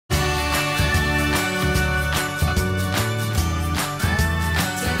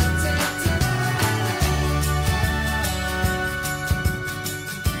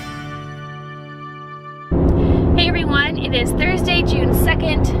It is Thursday, June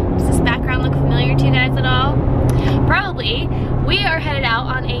 2nd. Does this background look familiar to you guys at all? Probably. We are headed out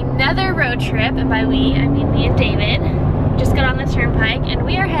on another road trip, and by we, I mean me and David. Just got on the turnpike, and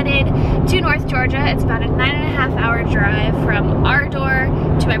we are headed to North Georgia. It's about a 9.5-hour drive from our door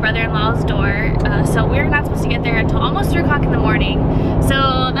to my brother-in-law's door. So we're not supposed to get there until almost 3 o'clock in the morning.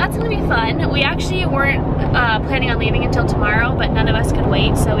 So that's gonna be fun. We actually weren't planning on leaving until tomorrow, but none of us could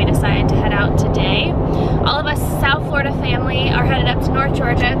wait, so we decided to head out today. All of us South Florida family are headed up to North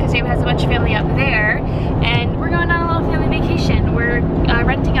Georgia because David has a bunch of family up there, and we're going on a little family vacation. We're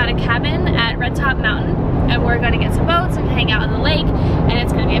renting out a cabin at Red Top Mountain, and we're going to get some boats and hang out on the lake, and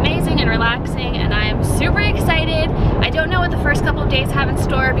it's going to be amazing and relaxing, and I am super excited. I don't know what the first couple of days have in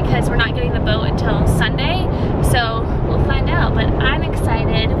store because we're not getting the boat until Sunday, so we'll find out, but I'm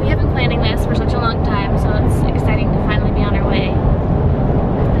excited. We have been planning this for such a long time, so it's exciting to finally be on our way.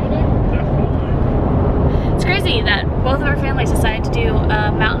 It's crazy that both of our families decided to do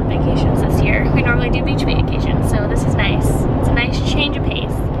mountain vacations this year. We normally do beach vacations, so this is nice. It's a nice change of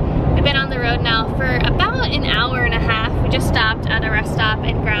pace. We've been on the road now for about an hour and a half. We just stopped at a rest stop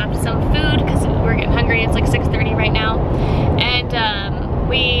and grabbed some food because we're getting hungry. It's like 6:30 right now. And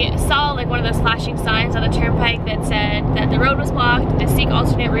we saw like one of those flashing signs on the turnpike that said that the road was blocked to seek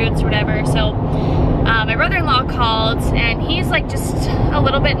alternate routes or whatever. So my brother-in-law called, and he's like just a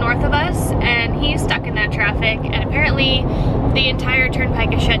little bit north of us, and he's stuck in that traffic, and apparently the entire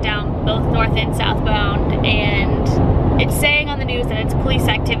turnpike is shut down, both north and southbound, and it's saying on the news that it's police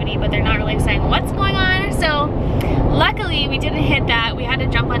activity, but they're not really saying what's going on. So luckily we didn't hit that. We had to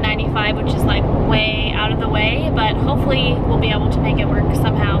jump on 95, which is like way out of the way, but hopefully we'll be able to make it work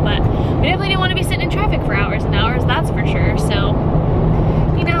somehow. But we definitely didn't want to be sitting in traffic for hours and hours, that's for sure. So,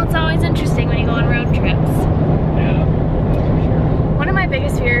 you know, it's always interesting when you go on road trips. Yeah. One of my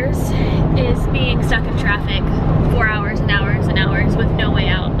biggest fears is being stuck in traffic for hours and hours and hours with no way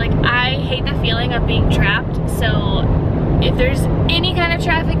out. Like, I hate the feeling of being trapped, so if there's any kind of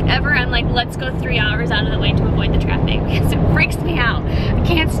traffic ever, I'm like, let's go 3 hours out of the way to avoid the traffic because it freaks me out. I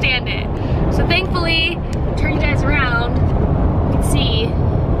can't stand it. So thankfully, turn you guys around, you can see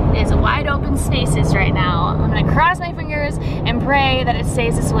it is wide open spaces right now. I'm gonna cross my fingers and pray that it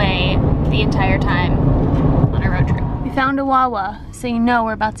stays this way the entire time on our road trip. We found a Wawa, so you know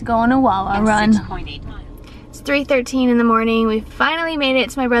we're about to go on a Wawa run. 6.8 miles. It's 3:13 in the morning. We finally made it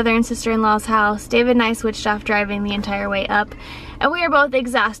to my brother and sister-in-law's house. David and I switched off driving the entire way up, and we are both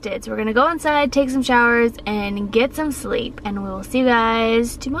exhausted. So we're gonna go inside, take some showers, and get some sleep, and we will see you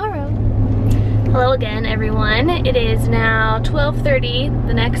guys tomorrow. Hello again, everyone. It is now 12:30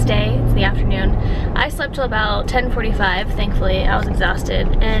 the next day. It's the afternoon. I slept till about 10:45, thankfully. I was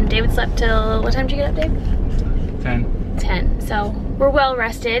exhausted, and David slept till, what time did you get up, Dave? 10. So we're well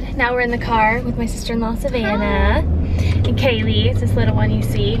rested. Now we're in the car with my sister-in-law Savannah and Kaylee. It's this little one you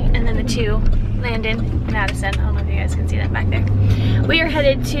see, and then the two, Landon and Addison. I don't know if you guys can see them back there. We are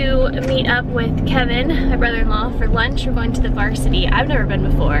headed to meet up with Kevin, my brother-in-law, for lunch. We're going to the Varsity. I've never been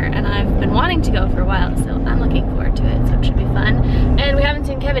before, and I've been wanting to go for a while, so I'm looking forward to it. So it should be fun. And we haven't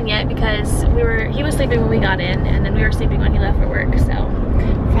seen Kevin yet because he was sleeping when we got in, and then we were sleeping when he left for work. So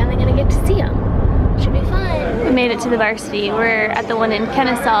we're finally gonna get to see him. Should be fun. We made it to the Varsity. We're at the one in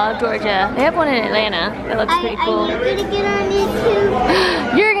Kennesaw, Georgia. They have one in Atlanta. That looks pretty cool. Are you gonna get on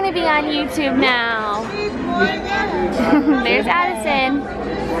YouTube? You're gonna be on YouTube now. There's Addison.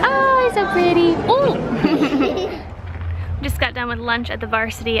 Oh, he's so pretty. Oh. Just got done with lunch at the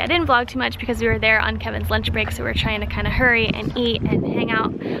Varsity. I didn't vlog too much because we were there on Kevin's lunch break, so we were trying to kind of hurry and eat and hang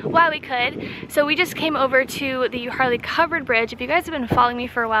out while we could. So we just came over to the Harley Covered Bridge. If you guys have been following me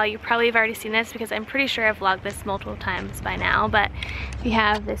for a while, you probably have already seen this because I'm pretty sure I've vlogged this multiple times by now. But we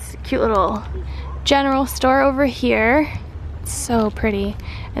have this cute little general store over here. It's so pretty.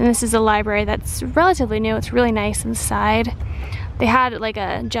 And this is a library that's relatively new. It's really nice inside. They had like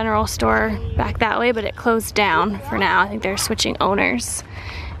a general store back that way, but it closed down for now. I think they're switching owners.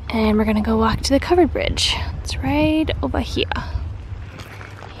 And we're gonna go walk to the covered bridge. It's right over here.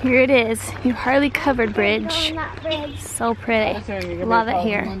 Here it is, your Harley Covered Bridge. So pretty, love it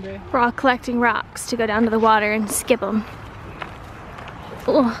here. We're all collecting rocks to go down to the water and skip them.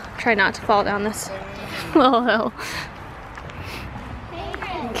 Oh, try not to fall down this little hill.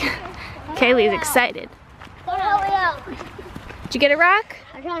 Kaylee's excited. Did you get a rock?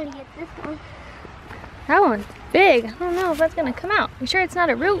 I'm trying to get this one. That one's big. I don't know if that's gonna come out. You sure it's not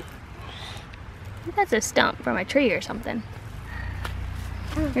a root? I think that's a stump from a tree or something.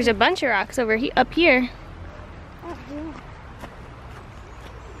 There's a bunch of rocks over up here.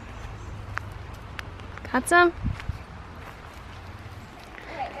 Got some?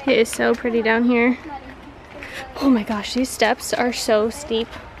 It is so pretty down here. Oh my gosh, these steps are so steep.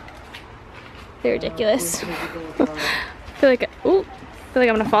 They're ridiculous. I feel like I'm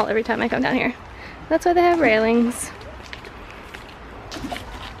gonna fall every time I come down here. That's why they have railings.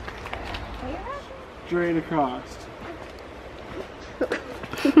 Straight across.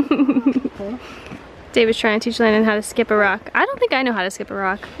 David's trying to teach Landon how to skip a rock. I don't think I know how to skip a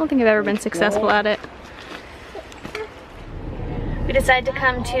rock. I don't think I've ever been successful at it. We decided to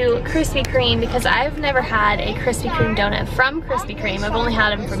come to Krispy Kreme because I've never had a Krispy Kreme donut from Krispy Kreme. I've only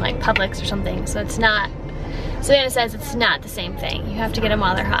had them from like Publix or something, so it's not, Savannah says it's not the same thing. You have to get them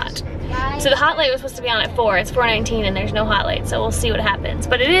while they're hot. So the hot light was supposed to be on at 4. It's 4:19 and there's no hot light, so we'll see what happens.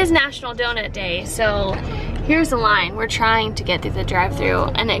 But it is National Donut Day, so here's the line. We're trying to get through the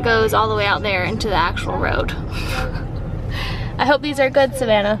drive-thru and it goes all the way out there into the actual road. I hope these are good,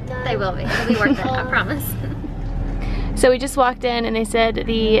 Savannah. They will be. It'll be worth it, I promise. So we just walked in and they said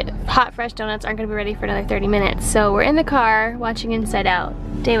the hot fresh donuts aren't gonna be ready for another 30 minutes. So we're in the car watching Inside Out.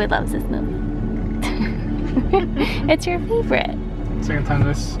 David loves this movie. It's your favorite. Second time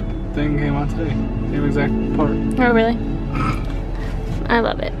this thing came on today. Same exact part. Oh really? I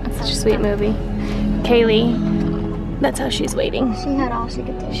love it. It's such a sweet movie. Kaylee, that's how she's waiting. She had all she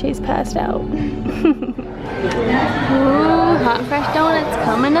could do. She's passed out. Ooh, hot fresh donuts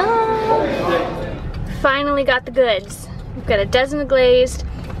coming up. Finally got the goods. We've got a dozen glazed,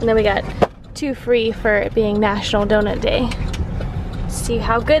 and then we got 2 free for it being National Donut Day. See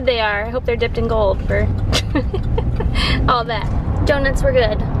how good they are. I hope they're dipped in gold for all that. Donuts were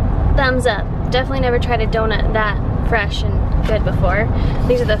good. Thumbs up. Definitely never tried a donut that fresh and good before.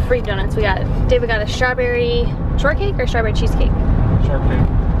 These are the free donuts we got. David got a strawberry shortcake or strawberry cheesecake? Shortcake.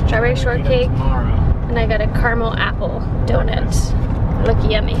 Strawberry shortcake. Tomorrow. And I got a caramel apple donut. Look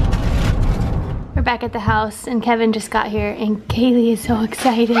yummy. We're back at the house and Kevin just got here and Kaylee is so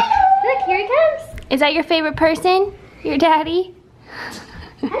excited. Look, here he comes. Is that your favorite person? Your daddy?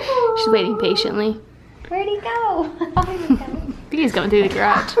 She's waiting patiently. Where'd he go? I think he's going through the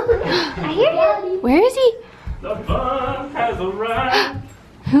garage. I hear him. Where is he? The fun has arrived.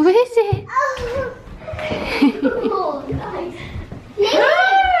 Who is it? Oh, nice.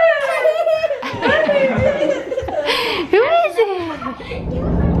 Who is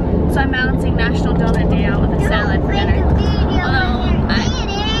it? So I'm balancing National Donut Day out with a salad for dinner.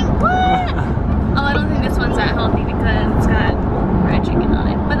 Although I don't think this one's that healthy because it's got fried chicken on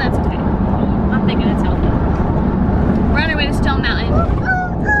it, but that's okay. I'm thinking it's healthy. We're on our way to Stone Mountain.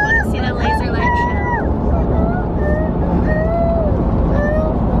 Want to see the laser light show.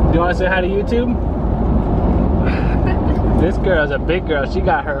 Do you want to say hi to YouTube? This girl's a big girl. She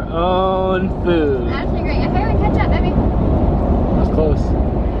got her own food. Actually great. If I ever catch up, baby. That's close.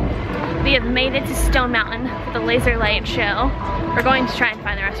 We have made it to Stone Mountain for the laser light show. We're going to try and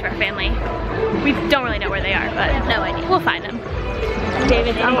find the rest of our family. We don't really know where they are, but no idea. We'll find them.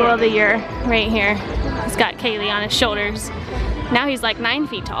 David's Uncle of the Year right here. He's got Kaylee on his shoulders. Now he's like 9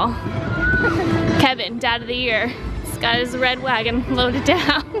 feet tall. Kevin, Dad of the Year. He's got his red wagon loaded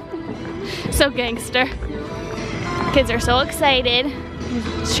down. So gangster. Kids are so excited.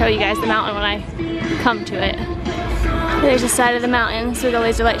 I'll show you guys the mountain when I come to it. There's the side of the mountain. This is where the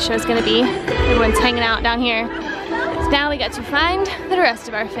laser light show is going to be. Everyone's hanging out down here. So now we got to find the rest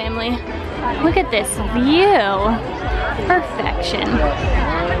of our family. Look at this view. Perfection.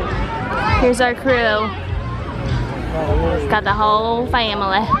 Here's our crew. Got the whole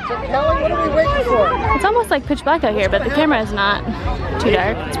family. Kelly, what are we waiting for? It's almost like pitch black out here, but the camera is not too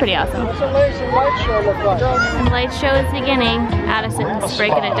dark. It's pretty awesome. What's the laser light show look like? The light show is beginning. Addison's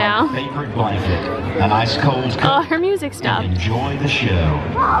breaking it down. Favorite blanket, an ice cold cup. Oh, her music stopped. Enjoy the show.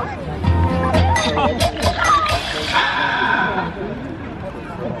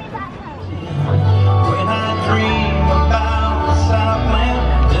 When I dream about the Southland,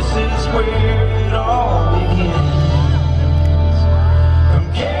 this is where it all begins. From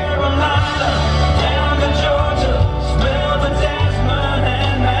Carolina down to Georgia, smell the jasmine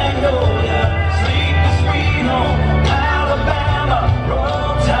and magnolia. Sleep the sweet home, Alabama,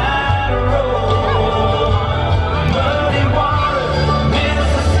 roll tide roll. Muddy water,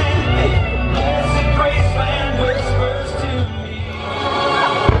 Mississippi, blessed Graceland whispers to me.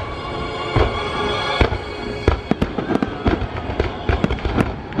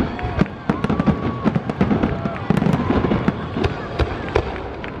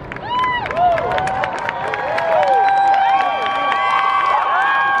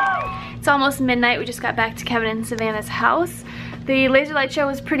 It's almost midnight. We just got back to Kevin and Savannah's house. The laser light show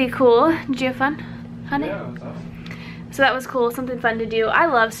was pretty cool. Did you have fun, honey? Yeah, it was awesome. So that was cool, something fun to do. I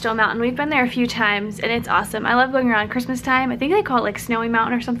love Stone Mountain. We've been there a few times and it's awesome. I love going around Christmas time. I think they call it like Snowy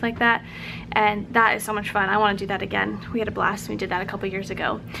Mountain or something like that. And that is so much fun. I want to do that again. We had a blast when we did that a couple years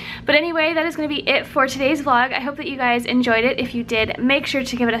ago. But anyway, that is going to be it for today's vlog. I hope that you guys enjoyed it. If you did, make sure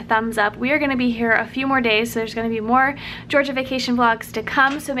to give it a thumbs up. We are going to be here a few more days, so there's going to be more Georgia vacation vlogs to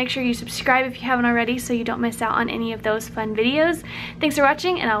come. So make sure you subscribe if you haven't already so you don't miss out on any of those fun videos. Thanks for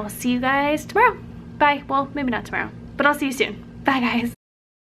watching and I will see you guys tomorrow. Bye. Well, maybe not tomorrow, but I'll see you soon. Bye guys.